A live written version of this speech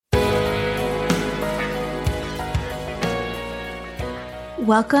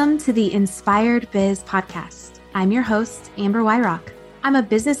Welcome to the Inspired Biz podcast. I'm your host, Amber Wyrock. I'm a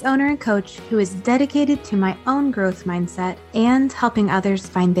business owner and coach who is dedicated to my own growth mindset and helping others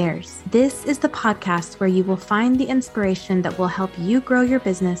find theirs. This is the podcast where you will find the inspiration that will help you grow your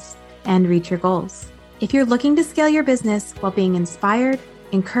business and reach your goals. If you're looking to scale your business while being inspired,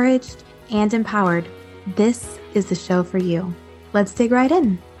 encouraged, and empowered, this is the show for you. Let's dig right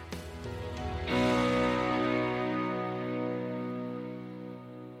in.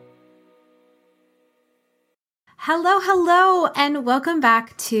 Hello, and welcome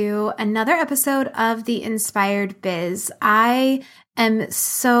back to another episode of the Inspired Biz. I am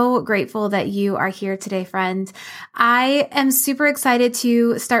so grateful that you are here today, friend. I am super excited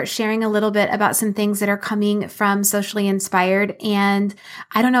to start sharing a little bit about some things that are coming from Socially Inspired. And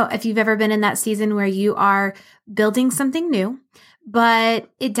I don't know if you've ever been in that season where you are building something new, but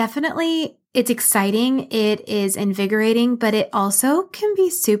it's exciting, it is invigorating, but it also can be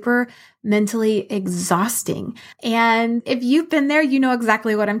super mentally exhausting. And if you've been there, you know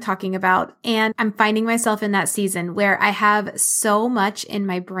exactly what I'm talking about. And I'm finding myself in that season where I have so much in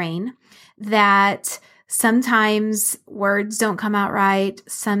my brain that sometimes words don't come out right.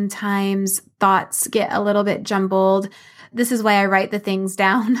 Sometimes thoughts get a little bit jumbled. This is why I write the things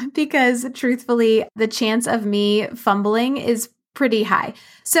down because truthfully, the chance of me fumbling is pretty high.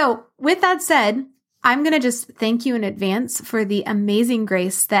 So with that said, I'm going to just thank you in advance for the amazing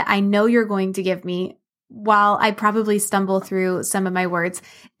grace that I know you're going to give me while I probably stumble through some of my words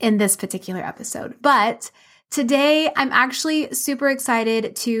in this particular episode. But today, I'm actually super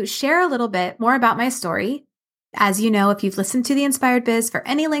excited to share a little bit more about my story. As you know, if you've listened to the Inspired Biz for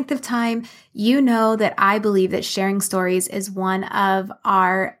any length of time, you know that I believe that sharing stories is one of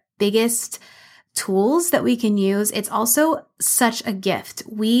our biggest tools that we can use. It's also such a gift.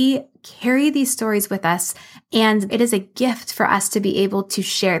 We carry these stories with us, and it is a gift for us to be able to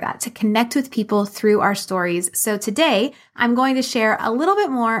share that, to connect with people through our stories. So today, I'm going to share a little bit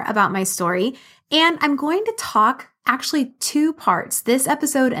more about my story, and I'm going to talk actually two parts, this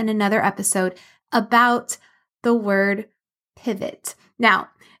episode and another episode, about the word pivot. Now,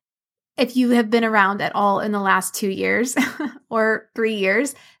 if you have been around at all in the last 2 years or 3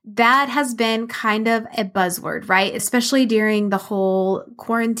 years, that has been kind of a buzzword, right? Especially during the whole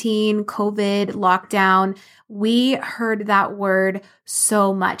quarantine, COVID, lockdown. We heard that word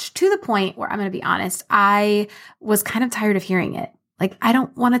so much to the point where I'm going to be honest, I was kind of tired of hearing it. Like, I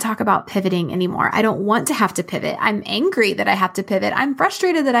don't want to talk about pivoting anymore. I don't want to have to pivot. I'm angry that I have to pivot. I'm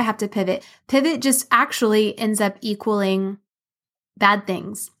frustrated that I have to pivot. Pivot just actually ends up equaling bad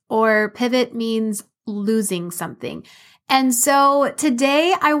things. Or pivot means losing something. And so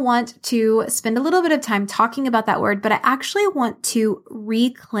today I want to spend a little bit of time talking about that word, but I actually want to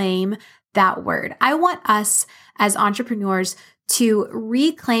reclaim that word. I want us as entrepreneurs to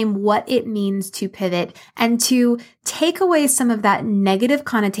reclaim what it means to pivot and to take away some of that negative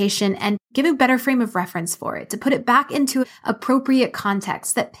connotation and give a better frame of reference for it, to put it back into appropriate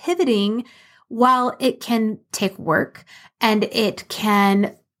context. That pivoting, while it can take work and it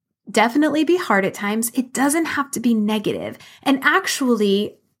can definitely be hard at times, it doesn't have to be negative. And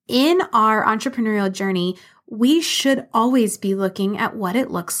actually, in our entrepreneurial journey, we should always be looking at what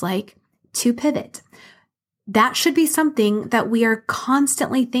it looks like to pivot. That should be something that we are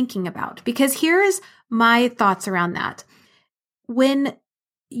constantly thinking about, because here is my thoughts around that. When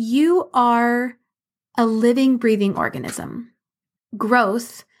you are a living, breathing organism,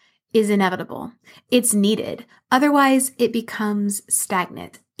 growth is inevitable. It's needed. Otherwise, it becomes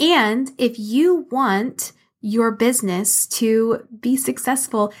stagnant. And if you want your business to be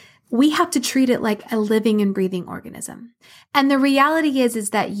successful, we have to treat it like a living and breathing organism. And the reality is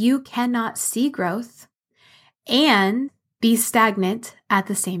that you cannot see growth and be stagnant at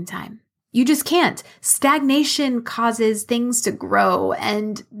the same time. You just can't. Stagnation causes things to grow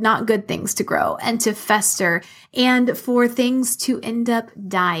and not good things to grow and to fester and for things to end up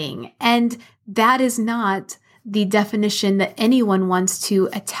dying. And that is not the definition that anyone wants to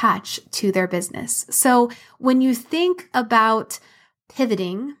attach to their business. So when you think about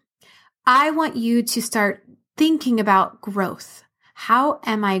pivoting, I want you to start thinking about growth. How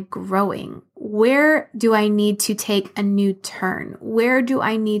am I growing? Where do I need to take a new turn? Where do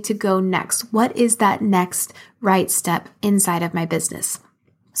I need to go next? What is that next right step inside of my business?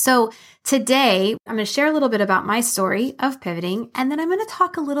 So today, I'm going to share a little bit about my story of pivoting, and then I'm going to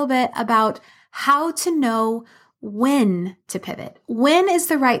talk a little bit about how to know when to pivot. When is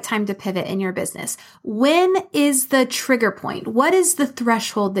the right time to pivot in your business? When is the trigger point? What is the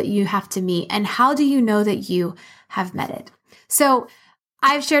threshold that you have to meet? And how do you know that you have met it? So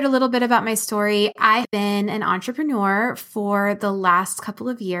I've shared a little bit about my story. I've been an entrepreneur for the last couple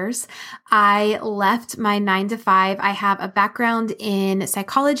of years. I left my 9 to 5. I have a background in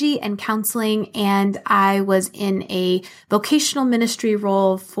psychology and counseling, and I was in a vocational ministry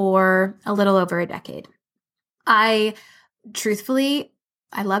role for a little over a decade. Truthfully,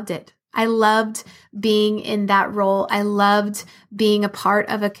 I loved it. I loved being in that role. I loved being a part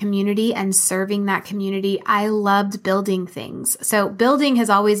of a community and serving that community. I loved building things. So building has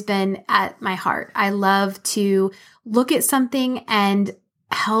always been at my heart. I love to look at something and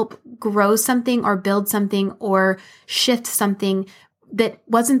help grow something or build something or shift something that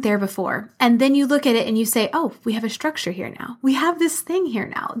wasn't there before. And then you look at it and you say, oh, we have a structure here now. We have this thing here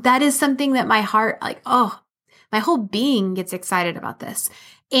now. That is something that my heart, my whole being gets excited about this.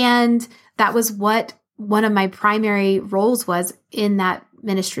 And that was what one of my primary roles was in that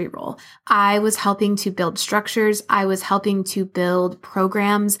ministry role. I was helping to build structures. I was helping to build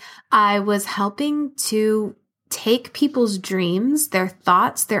programs. I was helping to take people's dreams, their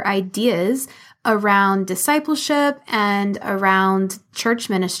thoughts, their ideas around discipleship and around church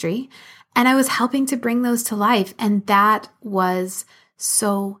ministry. And I was helping to bring those to life. And that was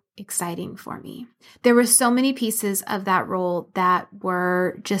so exciting for me. There were so many pieces of that role that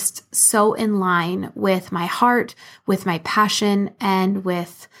were just so in line with my heart, with my passion, and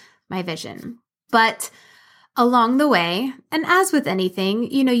with my vision. But along the way, and as with anything,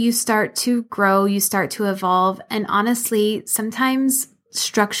 you start to grow, you start to evolve. And honestly, sometimes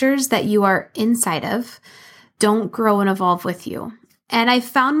structures that you are inside of don't grow and evolve with you. And I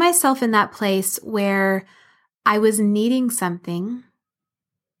found myself in that place where I was needing something.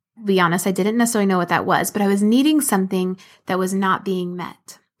 To be honest, I didn't necessarily know what that was, but I was needing something that was not being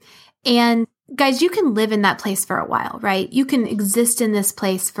met. And guys, you can live in that place for a while, right? You can exist in this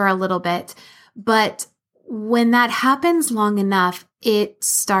place for a little bit, but when that happens long enough, it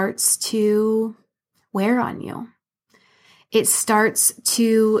starts to wear on you. It starts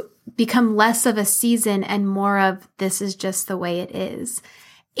to become less of a season and more of this is just the way it is.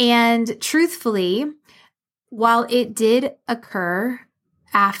 And truthfully, while it did occur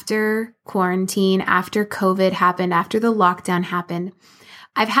after quarantine, after COVID happened, after the lockdown happened,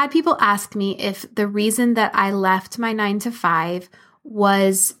 I've had people ask me if the reason that I left my 9 to 5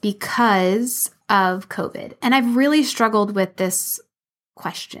 was because of COVID. And I've really struggled with this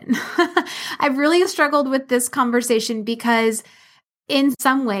question. I've really struggled with this conversation because in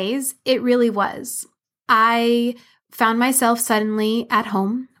some ways it really was. I found myself suddenly at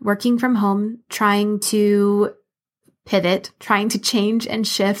home, working from home, trying to pivot, trying to change and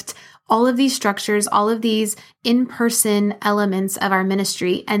shift all of these structures, all of these in-person elements of our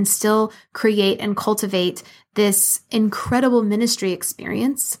ministry, and still create and cultivate this incredible ministry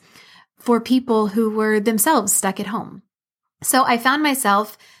experience for people who were themselves stuck at home. So I found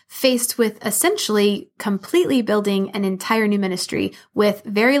myself faced with essentially completely building an entire new ministry with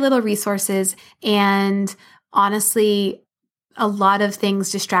very little resources and honestly, a lot of things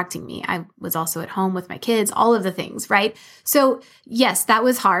distracting me. I was also at home with my kids, all of the things, right? So yes, that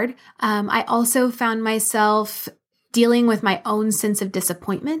was hard. I also found myself dealing with my own sense of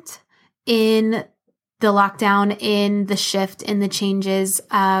disappointment in the lockdown, in the shift, in the changes,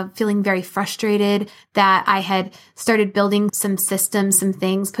 feeling very frustrated that I had started building some systems, some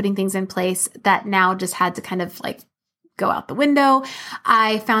things, putting things in place that now just had to kind of go out the window.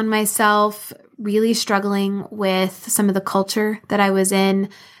 I found myself really struggling with some of the culture that I was in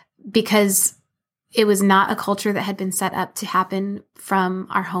because it was not a culture that had been set up to happen from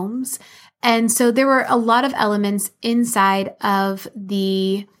our homes. And so there were a lot of elements inside of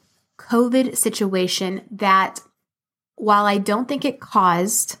the COVID situation that while I don't think it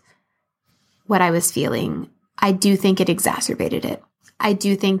caused what I was feeling, I do think it exacerbated it. I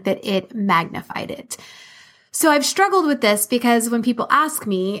do think that it magnified it. So I've struggled with this because when people ask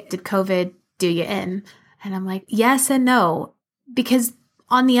me, did COVID do you in? And I'm like, yes and no, because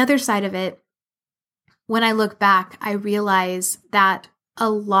on the other side of it, when I look back, I realize that a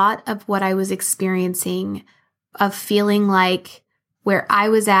lot of what I was experiencing of feeling like where I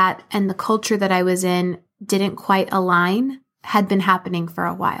was at and the culture that I was in didn't quite align had been happening for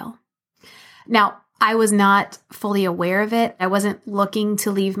a while. Now, I was not fully aware of it. I wasn't looking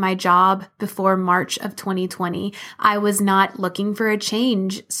to leave my job before March of 2020. I was not looking for a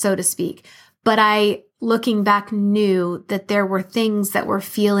change, so to speak. But I, looking back, knew that there were things that were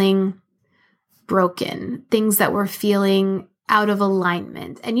feeling broken, things that were feeling out of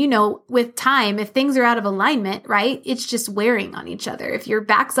alignment. And with time, if things are out of alignment, right, it's just wearing on each other. If your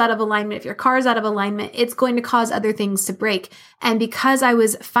back's out of alignment, if your car's out of alignment, it's going to cause other things to break. And because I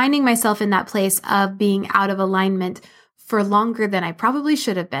was finding myself in that place of being out of alignment for longer than I probably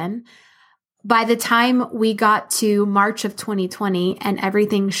should have been. By the time we got to March of 2020 and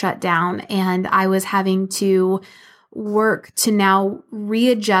everything shut down and I was having to work to now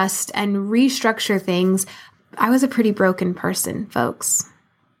readjust and restructure things, I was a pretty broken person, folks.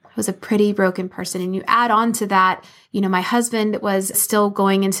 I was a pretty broken person. And you add on to that, my husband was still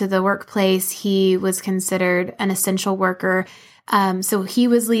going into the workplace. He was considered an essential worker. So he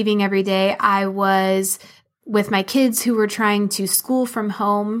was leaving every day. I was with my kids who were trying to school from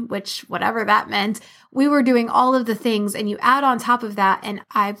home, which whatever that meant, we were doing all of the things. And you add on top of that, and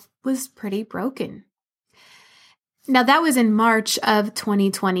I was pretty broken. Now that was in March of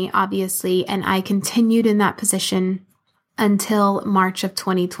 2020, obviously, and I continued in that position until March of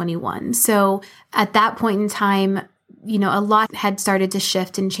 2021. So at that point in time, a lot had started to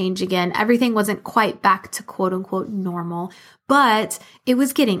shift and change again. Everything wasn't quite back to quote unquote normal, but it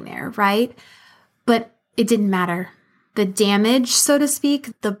was getting there, right? But it didn't matter. The damage, so to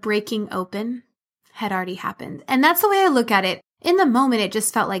speak, the breaking open had already happened. And that's the way I look at it. In the moment, it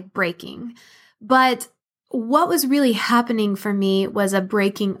just felt like breaking. But what was really happening for me was a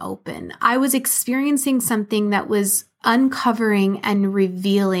breaking open. I was experiencing something that was uncovering and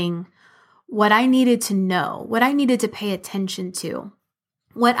revealing what I needed to know, what I needed to pay attention to,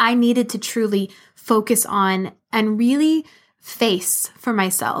 what I needed to truly focus on and really face for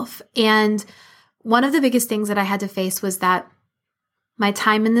myself. And one of the biggest things that I had to face was that my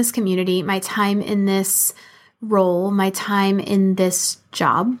time in this community, my time in this role, my time in this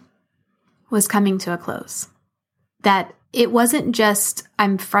job was coming to a close. That it wasn't just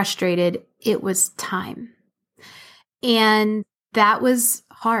I'm frustrated, it was time. And that was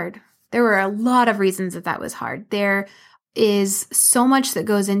hard. There were a lot of reasons that was hard. There is so much that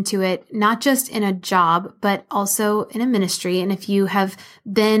goes into it, not just in a job, but also in a ministry. And if you have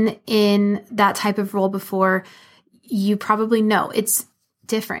been in that type of role before, you probably know it's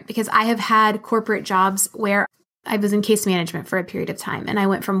different, because I have had corporate jobs where I was in case management for a period of time, and I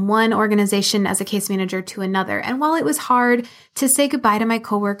went from one organization as a case manager to another. And while it was hard to say goodbye to my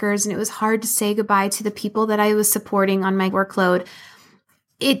coworkers, and it was hard to say goodbye to the people that I was supporting on my workload,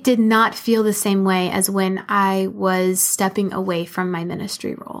 it did not feel the same way as when I was stepping away from my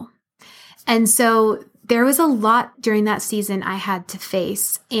ministry role. And so there was a lot during that season I had to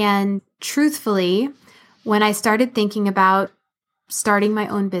face. And truthfully, when I started thinking about starting my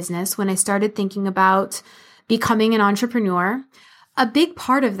own business, when I started thinking about becoming an entrepreneur, a big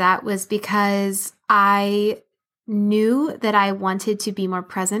part of that was because I knew that I wanted to be more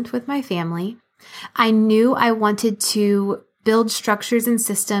present with my family. I knew I wanted to build structures and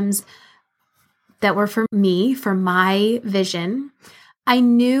systems that were for me, for my vision. I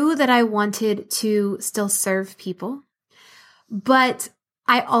knew that I wanted to still serve people, but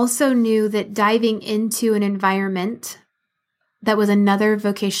I also knew that diving into an environment that was another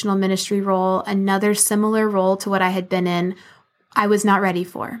vocational ministry role, another similar role to what I had been in, I was not ready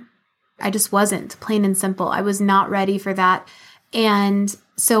for. I just wasn't, plain and simple. I was not ready for that. And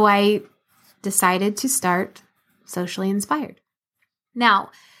so I decided to start Socially Inspired.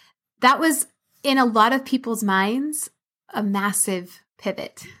 Now, that was in a lot of people's minds a massive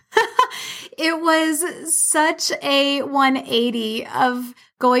pivot. It was such a 180 of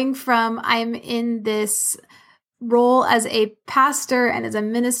going from I'm in this role as a pastor and as a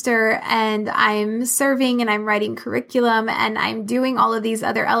minister, and I'm serving and I'm writing curriculum and I'm doing all of these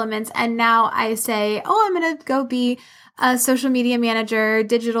other elements. And now I say, oh, I'm going to go be a social media manager,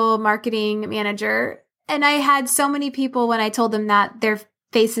 digital marketing manager. And I had so many people, when I told them that, their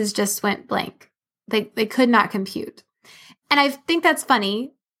faces just went blank. They could not compute. And I think that's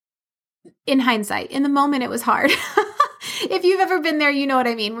funny in hindsight. In the moment, it was hard. If you've ever been there, you know what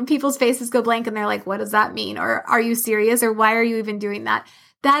I mean. When people's faces go blank and they're like, what does that mean? Or are you serious? Or why are you even doing that?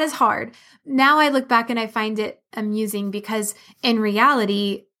 That is hard. Now I look back and I find it amusing, because in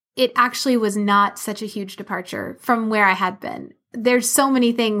reality, it actually was not such a huge departure from where I had been. There's so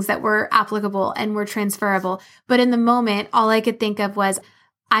many things that were applicable and were transferable. But in the moment, all I could think of was,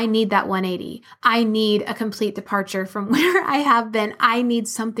 I need that 180. I need a complete departure from where I have been. I need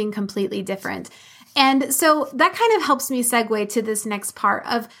something completely different. And so that kind of helps me segue to this next part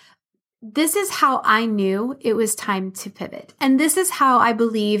of, this is how I knew it was time to pivot. And this is how I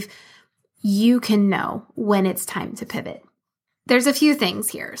believe you can know when it's time to pivot. There's a few things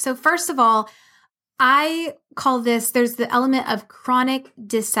here. So first of all, I call this, there's the element of chronic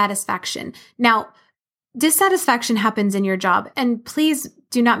dissatisfaction. Now, dissatisfaction happens in your job. And please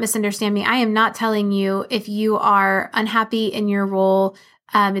do not misunderstand me. I am not telling you if you are unhappy in your role,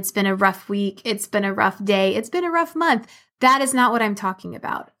 it's been a rough week, it's been a rough day, it's been a rough month. That is not what I'm talking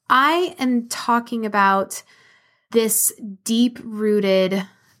about. I am talking about this deep rooted,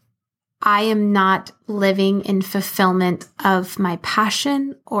 I am not living in fulfillment of my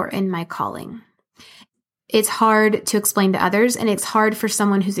passion or in my calling. It's hard to explain to others, and it's hard for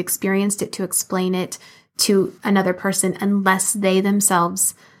someone who's experienced it to explain it to another person unless they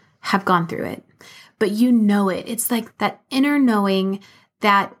themselves have gone through it. But you know it. It's like that inner knowing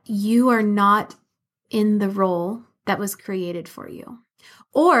that you are not in the role that was created for you,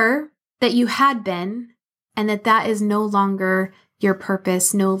 or that you had been, and that is no longer your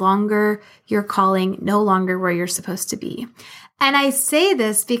purpose, no longer your calling, no longer where you're supposed to be. And I say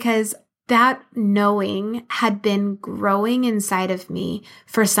this because that knowing had been growing inside of me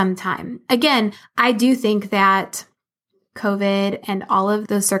for some time. Again, I do think that COVID and all of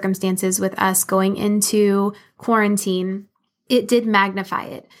those circumstances with us going into quarantine, it did magnify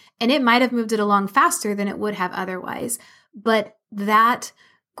it. And it might have moved it along faster than it would have otherwise. But that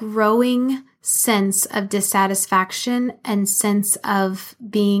growing sense of dissatisfaction and sense of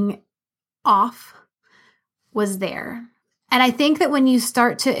being off was there. And I think that when you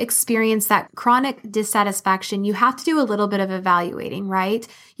start to experience that chronic dissatisfaction, you have to do a little bit of evaluating, right?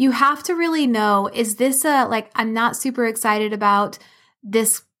 You have to really know, is this I'm not super excited about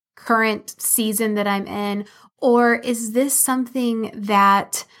this current season that I'm in, or is this something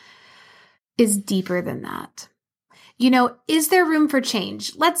that is deeper than that? Is there room for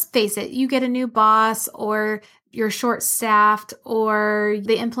change? Let's face it, you get a new boss, or you're short-staffed, or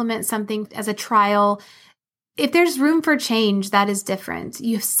they implement something as a trial. If there's room for change, that is different.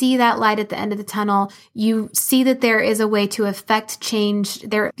 You see that light at the end of the tunnel. You see that there is a way to affect change.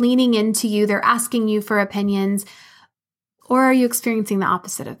 They're leaning into you. They're asking you for opinions. Or are you experiencing the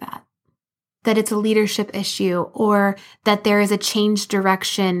opposite of that? That it's a leadership issue, or that there is a change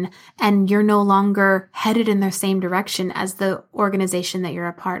direction and you're no longer headed in the same direction as the organization that you're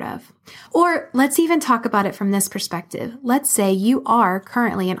a part of. Or let's even talk about it from this perspective. Let's say you are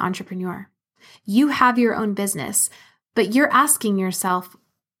currently an entrepreneur. You have your own business, but you're asking yourself,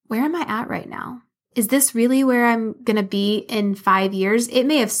 where am I at right now? Is this really where I'm going to be in 5 years? It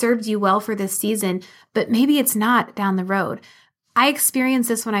may have served you well for this season, but maybe it's not down the road. I experienced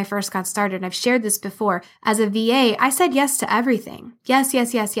this when I first got started, and I've shared this before. As a VA, I said yes to everything. Yes,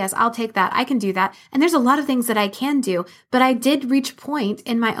 I'll take that. I can do that. And there's a lot of things that I can do, but I did reach a point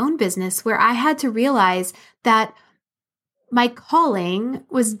in my own business where I had to realize that my calling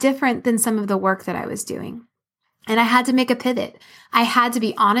was different than some of the work that I was doing. And I had to make a pivot. I had to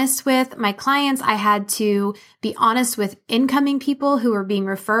be honest with my clients. I had to be honest with incoming people who were being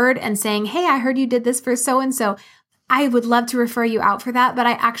referred and saying, hey, I heard you did this for so-and-so. I would love to refer you out for that, but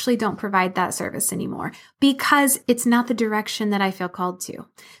I actually don't provide that service anymore because it's not the direction that I feel called to.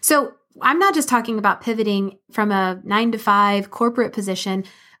 So I'm not just talking about pivoting from a 9-to-5 corporate position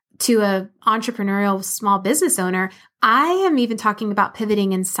to an entrepreneurial small business owner. I am even talking about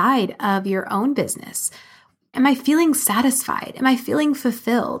pivoting inside of your own business. Am I feeling satisfied? Am I feeling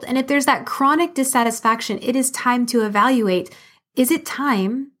fulfilled? And if there's that chronic dissatisfaction, it is time to evaluate, is it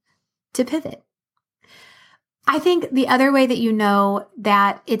time to pivot? I think the other way that you know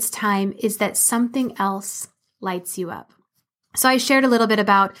that it's time is that something else lights you up. So I shared a little bit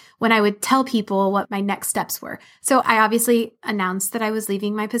about when I would tell people what my next steps were. So I obviously announced that I was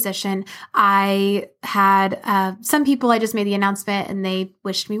leaving my position. I had some people, I just made the announcement and they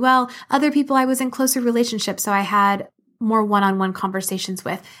wished me well. Other people I was in closer relationships, so I had more one-on-one conversations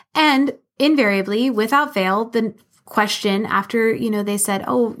with. And invariably, without fail, the question after, they said,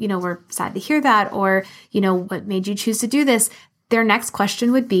 oh, we're sad to hear that, or, what made you choose to do this? Their next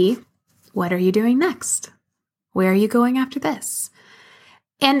question would be, what are you doing next? Where are you going after this?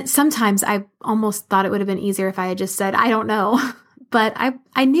 And sometimes I almost thought it would have been easier if I had just said, I don't know. But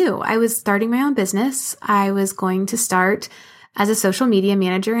I knew I was starting my own business. I was going to start as a social media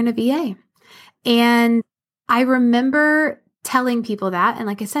manager and a VA. And I remember telling people that. And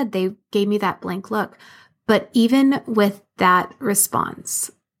like I said, they gave me that blank look. But even with that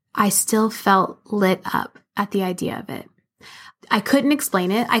response, I still felt lit up at the idea of it. I couldn't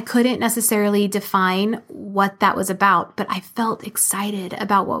explain it. I couldn't necessarily define what that was about, but I felt excited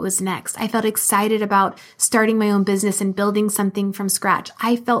about what was next. I felt excited about starting my own business and building something from scratch.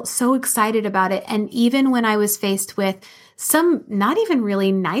 I felt so excited about it. And even when I was faced with some not even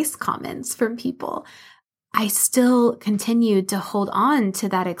really nice comments from people, I still continued to hold on to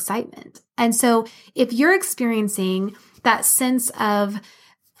that excitement. And so if you're experiencing that sense of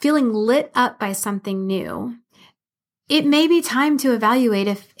feeling lit up by something new, it may be time to evaluate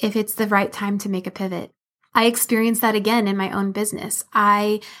if it's the right time to make a pivot. I experienced that again in my own business.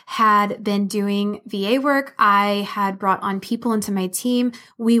 I had been doing VA work. I had brought on people into my team.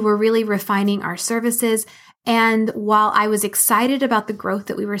 We were really refining our services. And while I was excited about the growth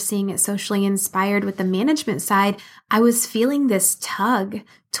that we were seeing at Socially Inspired with the management side, I was feeling this tug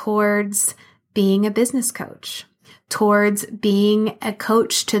towards being a business coach, towards being a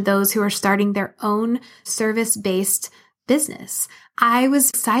coach to those who are starting their own service-based business. I was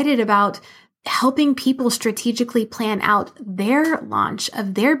excited about helping people strategically plan out their launch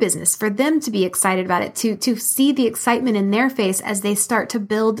of their business, for them to be excited about it, to see the excitement in their face as they start to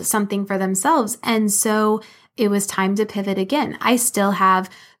build something for themselves. And so it was time to pivot again. I still have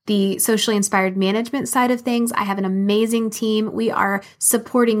the Socially Inspired management side of things. I have an amazing team. We are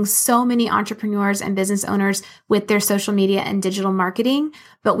supporting so many entrepreneurs and business owners with their social media and digital marketing,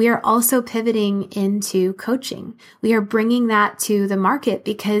 but we are also pivoting into coaching. We are bringing that to the market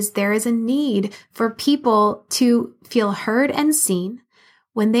because there is a need for people to feel heard and seen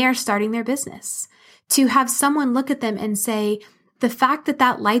when they are starting their business, to have someone look at them and say, the fact that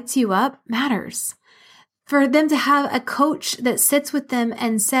that lights you up matters. For them to have a coach that sits with them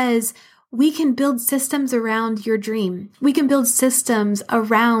and says, we can build systems around your dream. We can build systems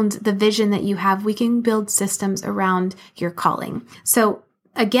around the vision that you have. We can build systems around your calling. So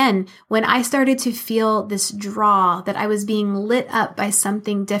again, when I started to feel this draw that I was being lit up by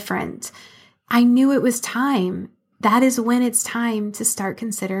something different, I knew it was time. That is when it's time to start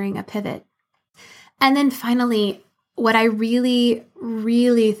considering a pivot. And then finally, what I really,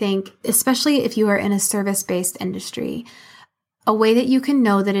 really think, especially if you are in a service-based industry, a way that you can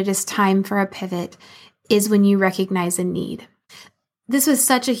know that it is time for a pivot is when you recognize a need. This was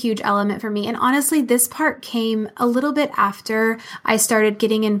such a huge element for me. And honestly, this part came a little bit after I started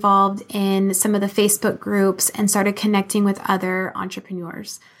getting involved in some of the Facebook groups and started connecting with other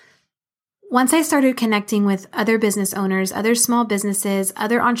entrepreneurs. Once I started connecting with other business owners, other small businesses,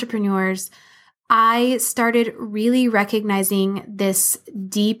 other entrepreneurs, I started really recognizing this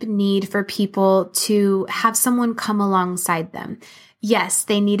deep need for people to have someone come alongside them. Yes,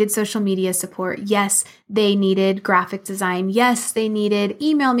 they needed social media support. Yes, they needed graphic design. Yes, they needed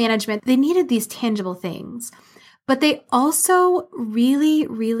email management. They needed these tangible things. But they also really,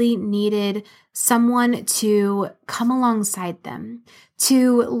 really needed someone to come alongside them,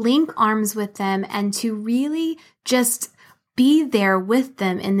 to link arms with them, and to really just be there with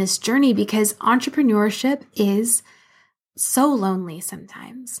them in this journey, because entrepreneurship is so lonely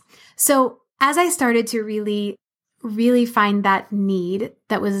sometimes. So as I started to really, really find that need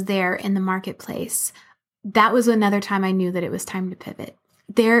that was there in the marketplace, that was another time I knew that it was time to pivot.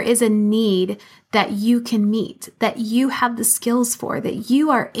 There is a need that you can meet, that you have the skills for, that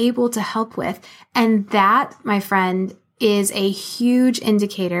you are able to help with. And that, my friend, is a huge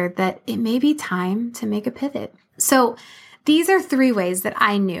indicator that it may be time to make a pivot. So these are 3 ways that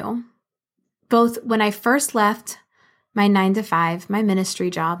I knew, both when I first left my 9-to-5, my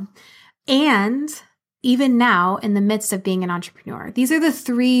ministry job, and even now in the midst of being an entrepreneur. These are the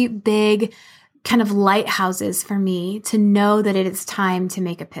 3 big kind of lighthouses for me to know that it is time to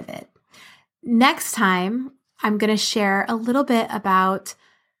make a pivot. Next time, I'm going to share a little bit about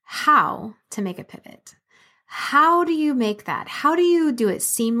how to make a pivot. How do you make that? How do you do it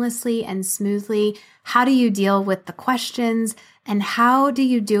seamlessly and smoothly? How do you deal with the questions? And how do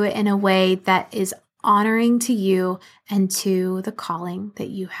you do it in a way that is honoring to you and to the calling that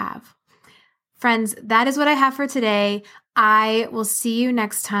you have? Friends, that is what I have for today. I will see you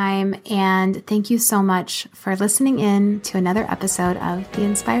next time. And thank you so much for listening in to another episode of The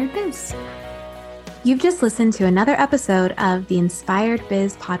Inspired Biz. You've just listened to another episode of the Inspired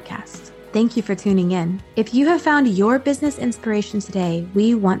Biz podcast. Thank you for tuning in. If you have found your business inspiration today,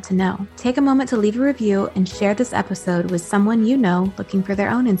 we want to know. Take a moment to leave a review and share this episode with someone you know looking for their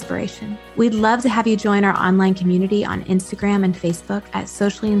own inspiration. We'd love to have you join our online community on Instagram and Facebook at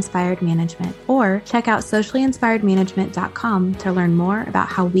Socially Inspired Management, or check out sociallyinspiredmanagement.com to learn more about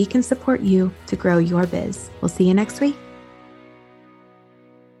how we can support you to grow your biz. We'll see you next week.